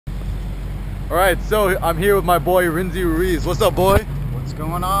Alright, so I'm here with my boy Rinzi Ruiz. What's up, boy? What's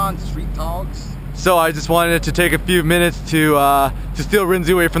going on, street talks? So I just wanted to take a few minutes to steal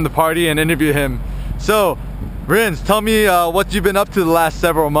Rinzi away from the party and interview him. So, Rinz, tell me what you've been up to the last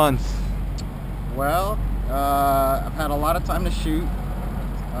several months. Well, I've had a lot of time to shoot,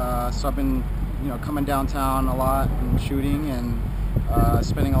 so I've been, coming downtown a lot and shooting, and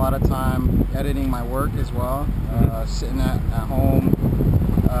spending a lot of time editing my work as well. Sitting at home,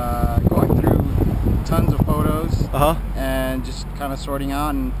 going through tons of photos, and just kind of sorting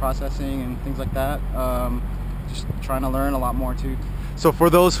out and processing and things like that. Just trying to learn a lot more too. So for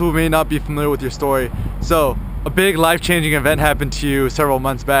those who may not be familiar with your story, so a big life-changing event happened to you several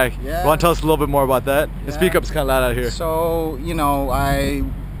months back. Yeah. You want to tell us a little bit more about that? Yeah. The speak up's kind of loud out here. So, I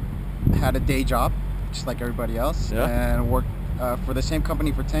had a day job, just like everybody else, and worked for the same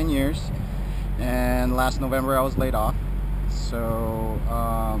company for 10 years. And last November I was laid off. So,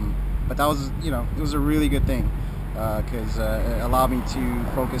 but that was, it was a really good thing, because it allowed me to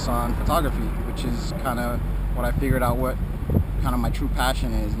focus on photography, which is kind of what I figured out what kind of my true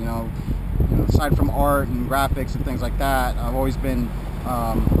passion is. Aside from art and graphics and things like that, I've always been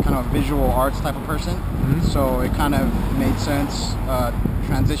kind of a visual arts type of person. So it kind of made sense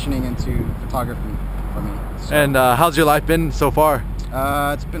transitioning into photography for me. So, and how's your life been so far?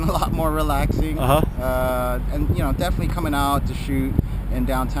 It's been a lot more relaxing, and definitely coming out to shoot in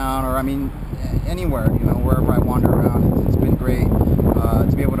downtown, or anywhere, wherever I wander around. It's been great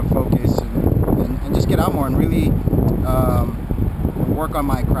to be able to focus and just get out more and really work on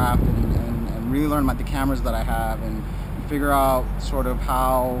my craft and really learn about the cameras that I have and figure out sort of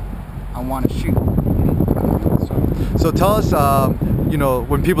how I want to shoot. So tell us,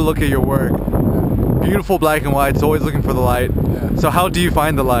 when people look at your work, beautiful black and white, it's always looking for the light. So how do you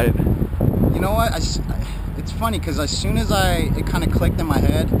find the light? You know what? It's funny because as soon as it kind of clicked in my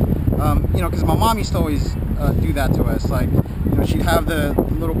head, because my mom used to always do that to us. Like, she'd have the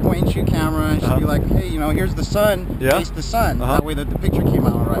little point and shoot camera, and she'd be like, "Hey, here's the sun. Face the sun." That way the picture came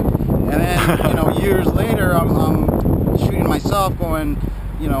out right. And then, years later, I'm shooting myself, going,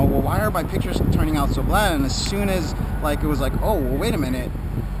 well, why are my pictures turning out so bland? And as soon as it was like, oh, well, wait a minute.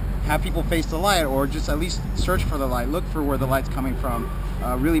 Have people face the light, or just at least search for the light, look for where the light's coming from,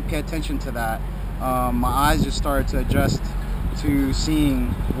 really pay attention to that. My eyes just started to adjust to seeing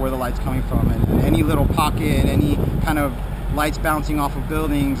where the light's coming from, and any little pocket, any kind of lights bouncing off of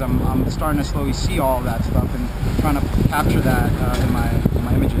buildings, I'm starting to slowly see all of that stuff and trying to capture that in my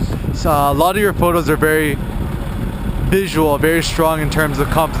images. So a lot of your photos are very visual, very strong in terms of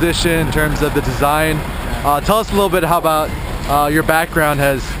composition, in terms of the design. Tell us a little bit how about your background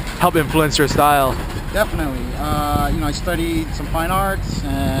has helped influence your style. Definitely. I studied some fine arts,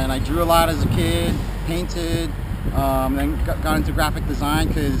 and I drew a lot as a kid, painted, then got into graphic design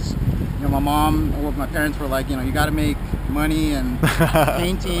because my mom or my parents were like, you got to make money, and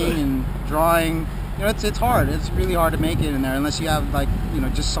painting and drawing, it's hard. It's really hard to make it in there unless you have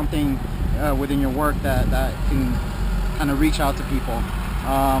just something within your work that can kind of reach out to people.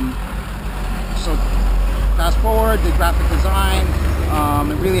 So fast forward, did graphic design.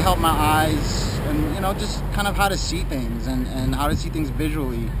 It really helped my eyes, and just kind of how to see things and how to see things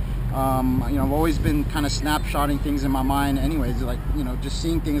visually. I've always been kind of snapshotting things in my mind anyways, just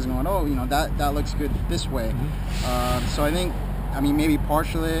seeing things and going, oh, that looks good this way. So I think, maybe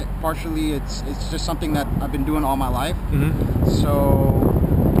partially it's just something that I've been doing all my life. So,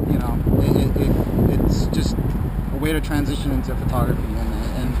 it's just a way to transition into photography,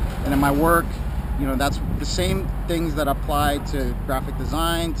 and in my work, that's the same things that apply to graphic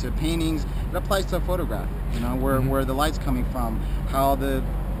design, to paintings. It applies to a photograph. Where the light's coming from, how the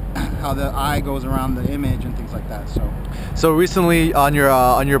eye goes around the image and things like that. So recently on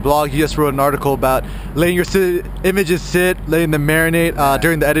your blog, you just wrote an article about letting your images sit, letting them marinate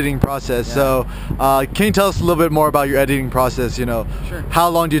during the editing process. So can you tell us a little bit more about your editing process? Sure. How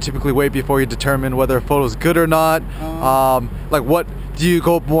long do you typically wait before you determine whether a photo is good or not? What do you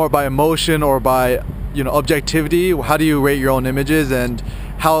go more by emotion or by objectivity? How do you rate your own images, and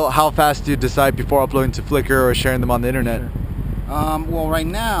how fast do you decide before uploading to Flickr or sharing them on the internet? Well, right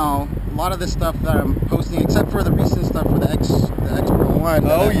now, a lot of the stuff that I'm posting, except for the recent stuff for the X-Pro 1.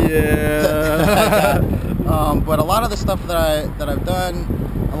 Oh yeah. But a lot of the stuff that I've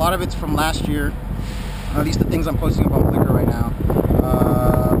done, a lot of it's from last year. At least the things I'm posting up on Flickr right now.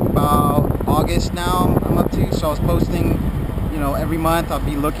 About August now, I'm up to. So I was posting, every month. I'll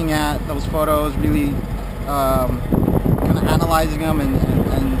be looking at those photos, really kind of analyzing them and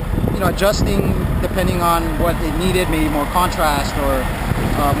adjusting depending on what it needed, maybe more contrast or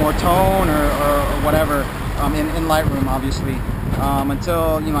more tone or whatever in Lightroom, obviously.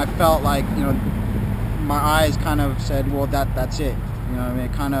 until, you know, I felt like, you know, my eyes kind of said, well, that's it. You know what I mean?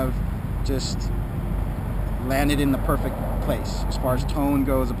 It kind of just landed in the perfect place as far as tone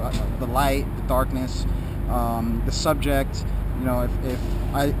goes, about the light, the darkness, the subject. You know,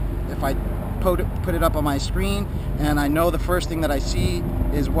 if I put it up on my screen and I know the first thing that I see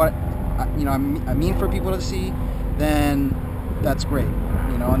is what, you know, I mean for people to see, then that's great.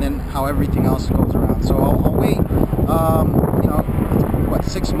 You know, and then how everything else goes around. So I'll wait, you know, what,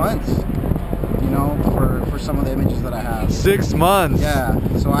 6 months, you know, for some of the images that I have. 6 months? Yeah.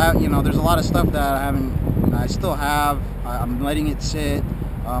 So you know, there's a lot of stuff that I haven't, you know, I still have. I'm letting it sit.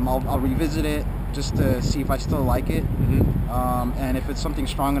 I'll revisit it just to see if I still like it. Mm-hmm. And if it's something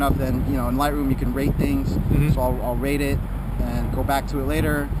strong enough, then, you know, in Lightroom you can rate things. Mm-hmm. So I'll rate it and go back to it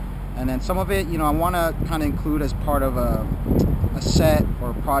later. And then some of it, you know, I want to kind of include as part of a set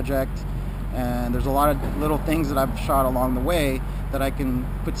or a project. And there's a lot of little things that I've shot along the way that I can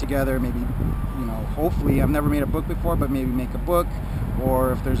put together. Maybe, you know, hopefully, I've never made a book before, but maybe make a book.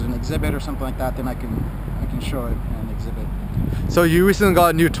 Or if there's an exhibit or something like that, then I can show it in an exhibit. So you recently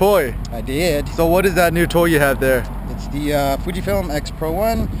got a new toy. I did. So what is that new toy you have there? It's the Fujifilm X-Pro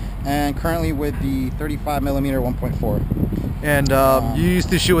one, and currently with the 35mm 1.4. And you used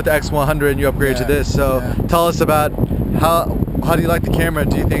to shoot with the X100 and you upgraded to this. So tell us about how do you like the camera?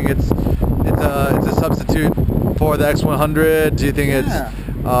 Do you think it's a substitute for the X100? Do you think it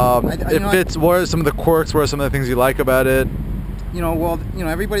fits? What are some of the quirks? What are some of the things you like about it? You know, well, you know,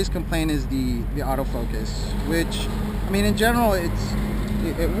 everybody's complaint is the autofocus, which, I mean, in general,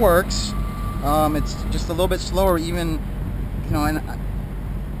 it works. It's just a little bit slower, even, you know, and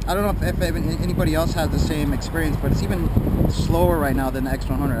I don't know if anybody else has the same experience, but it's even slower right now than the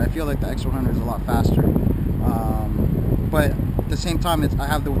X100. I feel like the X100 is a lot faster. But at the same time, I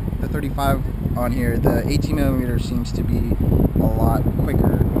have the 35 on here. The 18mm seems to be a lot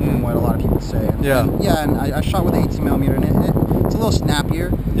quicker than what a lot of people say. And I shot with the 18mm, and it's a little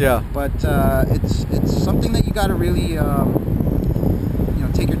snappier. Yeah. But it's something that you got to really, you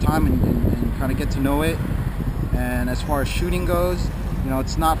know, take your time and kind of get to know it. And as far as shooting goes, you know,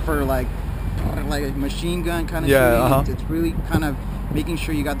 it's not for like a machine gun kind of shooting. It's really kind of making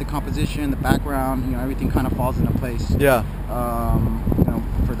sure you got the composition, the background, you know, everything kind of falls into place. Yeah. You know,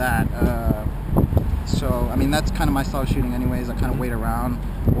 for that. So, I mean, that's kind of my style of shooting anyways. I kind of wait around,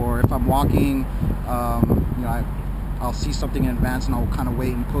 or if I'm walking, you know, I'll see something in advance and I'll kind of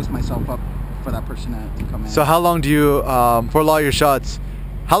wait and post myself up for that person to come in. So how long do you, for a lot of your shots,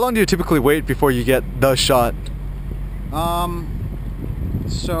 how long do you typically wait before you get the shot?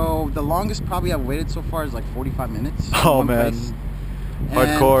 So the longest probably I've waited so far is like 45 minutes. Oh man.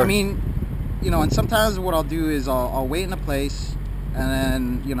 Hardcore. I mean, you know, and sometimes what I'll do is I'll wait in a place, and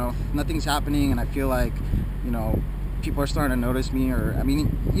then, you know, if nothing's happening and I feel like, you know, people are starting to notice me, or, I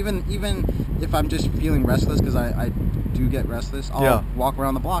mean, even if I'm just feeling restless, because I do get restless, I'll walk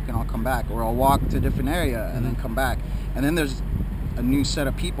around the block and I'll come back, or I'll walk to a different area and then come back, and then there's a new set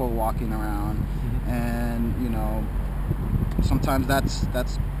of people walking around, and, you know, sometimes that's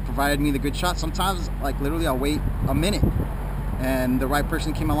provided me the good shot. Sometimes, like, literally I'll wait a minute and the right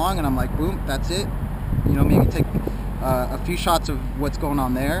person came along and I'm like, boom, that's it. You know, maybe take a few shots of what's going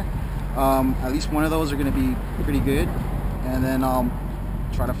on there. At least one of those are going to be pretty good, and then I'll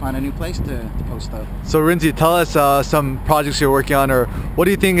try to find a new place to post stuff. So Rinzi, tell us some projects you're working on, or what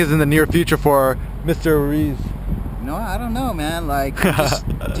do you think is in the near future for Mr. Ruiz? No, I don't know, man. Like, just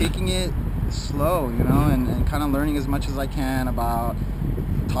taking it slow, you know, and kind of learning as much as I can about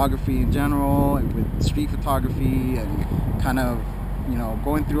photography in general, and with street photography, and kind of, you know,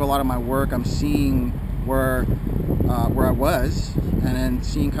 going through a lot of my work. I'm seeing where I was, and then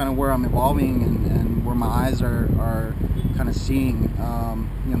seeing kind of where I'm evolving, and where my eyes are kind of seeing.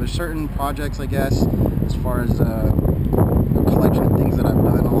 You know, there's certain projects, I guess, as far as a collection of things that I've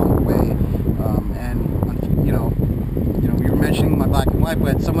done along the way, and you know, we were mentioning my black and white,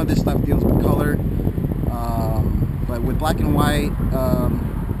 but some of this stuff deals with color. But with black and white,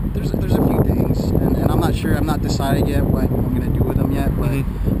 there's a few things, and I'm not sure. I'm not decided yet what I'm gonna do with them yet, but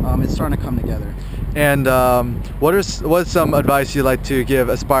it's starting to come together. And what's some advice you'd like to give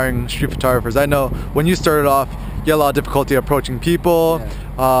aspiring street photographers? I know when you started off, you had a lot of difficulty approaching people,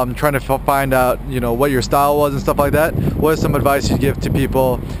 trying to find out, you know, what your style was and stuff like that. What is some advice you'd give to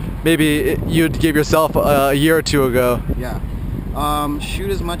people? Maybe you'd give yourself a year or two ago. Yeah. Shoot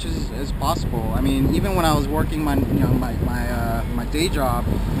as much as possible. I mean, even when I was working my day job,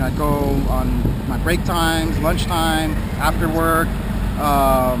 you know, I'd go on my break times, lunchtime, after work,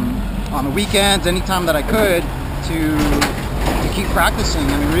 on the weekends, anytime that I could, to keep practicing.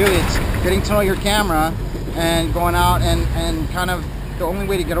 I mean, really, it's getting to know your camera and going out and kind of the only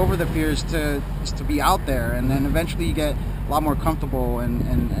way to get over the fear is to be out there, and then eventually you get a lot more comfortable and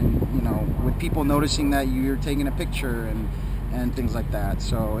you know, with people noticing that you're taking a picture and things like that.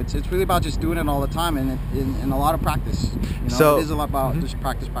 So it's really about just doing it all the time and a lot of practice. You know, so it is a lot about just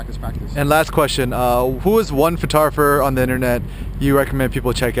practice. And last question, who is one photographer on the internet you recommend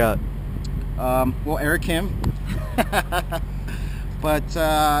people check out? Well, Eric Kim. But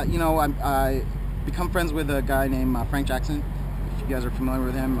you know, I become friends with a guy named Frank Jackson. If you guys are familiar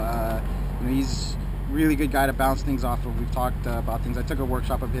with him, you know, he's a really good guy to bounce things off of. We've talked about things. I took a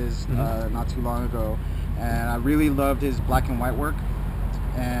workshop of his not too long ago, and I really loved his black and white work,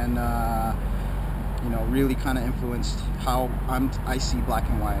 and you know, really kind of influenced how I see black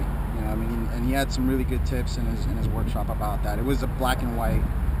and white. You know, I mean, and he had some really good tips in his workshop about that. It was a black and white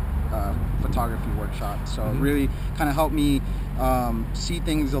photography workshop, so it really kind of helped me see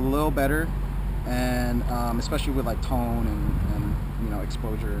things a little better, and especially with like tone and you know,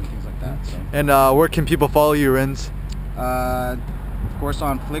 exposure and things like that. So. And where can people follow you, Rinz? Of course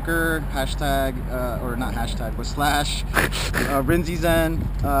on Flickr, hashtag or not hashtag, but slash Rinzi Zen,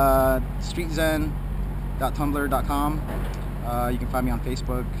 streetzen.tumblr.com. You can find me on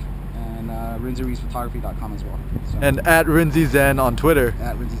Facebook, and RinziRuizPhotography.com as well. So. And at Rinzi Zen on Twitter.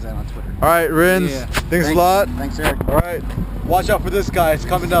 At Rinzi Zen on Twitter. All right, Rinz. Yeah. Thanks a lot. Thanks, Eric. All right. Watch out for this guy. It's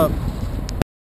coming up.